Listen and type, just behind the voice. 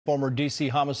Former D.C.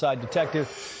 homicide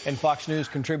detective and Fox News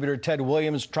contributor Ted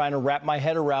Williams, trying to wrap my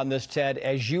head around this, Ted,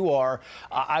 as you are.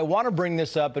 I want to bring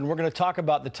this up, and we're going to talk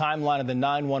about the timeline of the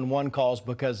 911 calls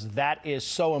because that is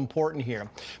so important here.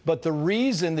 But the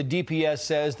reason the DPS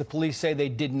says the police say they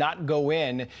did not go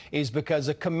in is because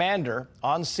a commander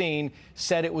on scene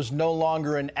said it was no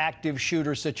longer an active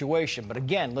shooter situation. But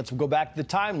again, let's go back to the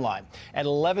timeline. At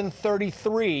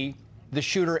 11:33, the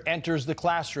shooter enters the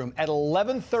classroom. At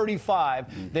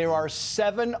 11:35, there are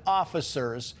seven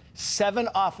officers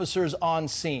on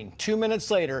scene. 2 minutes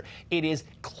later, it is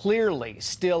clearly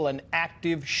still an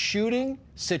active shooting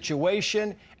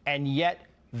situation, and yet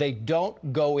they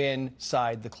don't go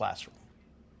inside the classroom.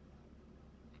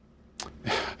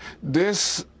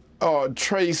 This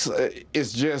trace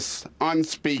is just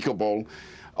unspeakable.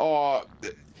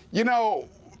 You know,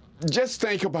 just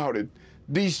think about it.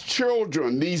 These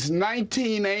children, these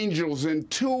 19 angels and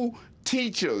 2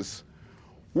 teachers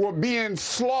were being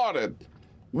slaughtered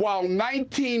while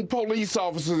 19 police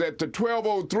officers at the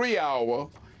 12:03 hour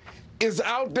is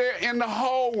out there in the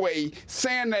hallway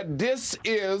saying that this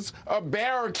is a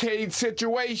barricade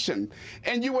situation.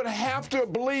 And you would have to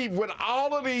believe with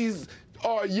all of these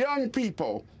young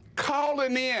people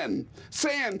calling in,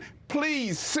 saying,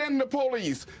 please send the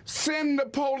police, send the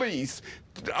police.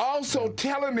 Also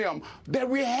telling them that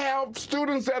we have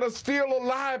students that are still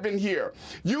alive in here.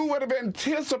 You would have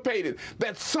anticipated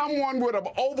that someone would have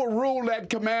overruled that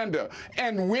commander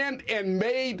and went and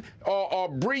made a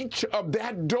breach of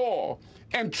that door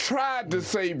and tried to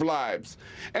save lives.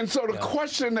 And so the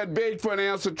question that begged for an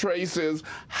answer, Trace, is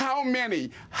how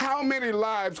many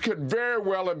lives could very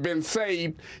well have been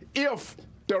saved if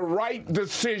the right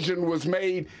decision was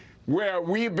made, where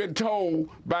we've been told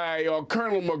by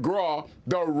Colonel McGraw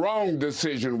the wrong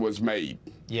decision was made.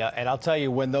 Yeah, and I'll tell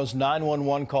you, when those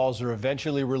 911 calls are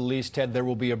eventually released, Ted, there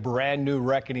will be a brand new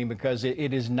reckoning because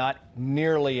it is not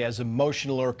nearly as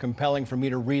emotional or compelling for me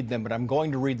to read them, but I'm going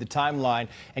to read the timeline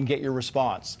and get your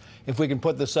response. If we can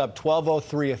put this up,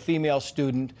 12:03, a female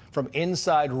student from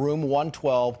inside room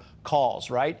 112 calls,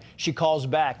 right? She calls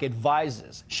back,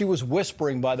 advises. She was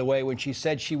whispering, by the way, when she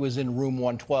said she was in room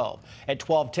 112. At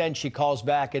 12:10, she calls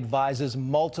back, advises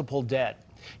multiple dead.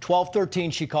 12:13,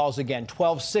 she calls again.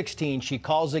 12:16, she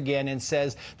calls again and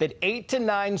says that 8 to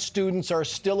 9 students are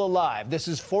still alive. This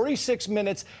is 46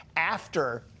 minutes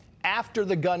after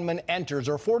the gunman enters,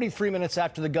 or 43 minutes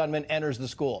after the gunman enters the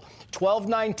school.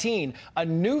 12:19, a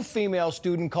new female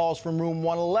student calls from room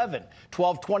 111.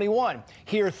 12:21,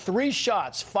 hear 3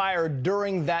 shots fired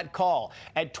during that call.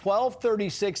 At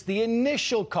 12:36, the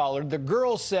initial caller, the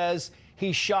girl, says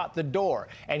he shot the door.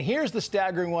 And here's the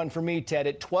staggering one for me, Ted.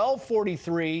 At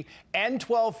 12:43 and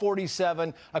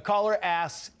 12:47, a caller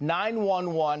asks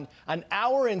 911 an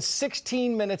hour and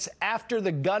 16 minutes after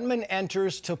the gunman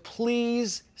enters to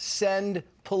please send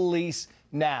police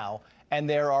now. And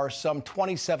there are some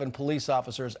 27 police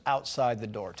officers outside the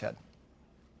door, Ted.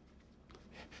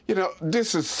 You know,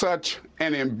 this is such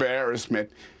an embarrassment.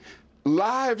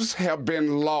 Lives have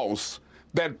been lost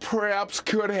that perhaps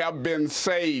could have been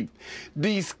saved.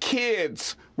 These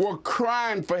kids were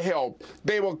crying for help.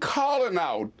 They were calling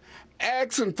out,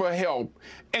 asking for help.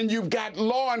 And you've got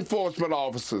law enforcement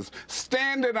officers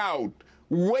standing out,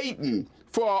 waiting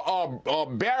for a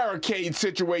barricade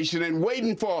situation and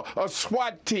waiting for a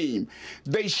SWAT team.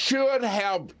 They should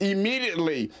have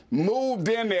immediately moved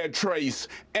in their trace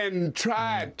and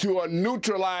tried to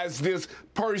neutralize this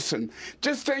person.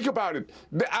 Just think about it.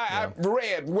 I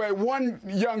read where one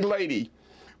young lady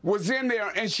was in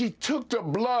there and she took the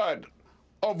blood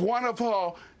of one of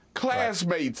her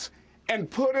classmates and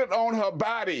put it on her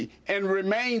body and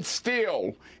remained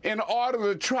still in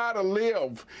order to try to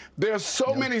live. There's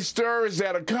so many stories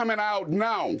that are coming out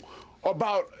now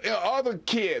about other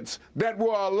kids that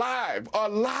were alive,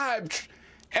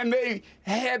 and they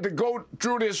had to go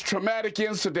through this traumatic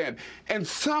incident. And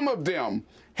some of them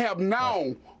have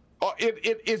now,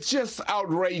 it's just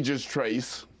outrageous,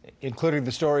 Trace. Including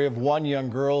the story of one young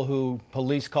girl who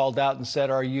police called out and said,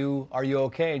 are you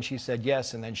okay? And she said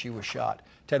yes, and then she was shot.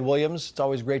 Ted Williams, it's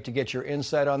always great to get your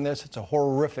insight on this. It's a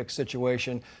horrific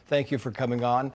situation. Thank you for coming on.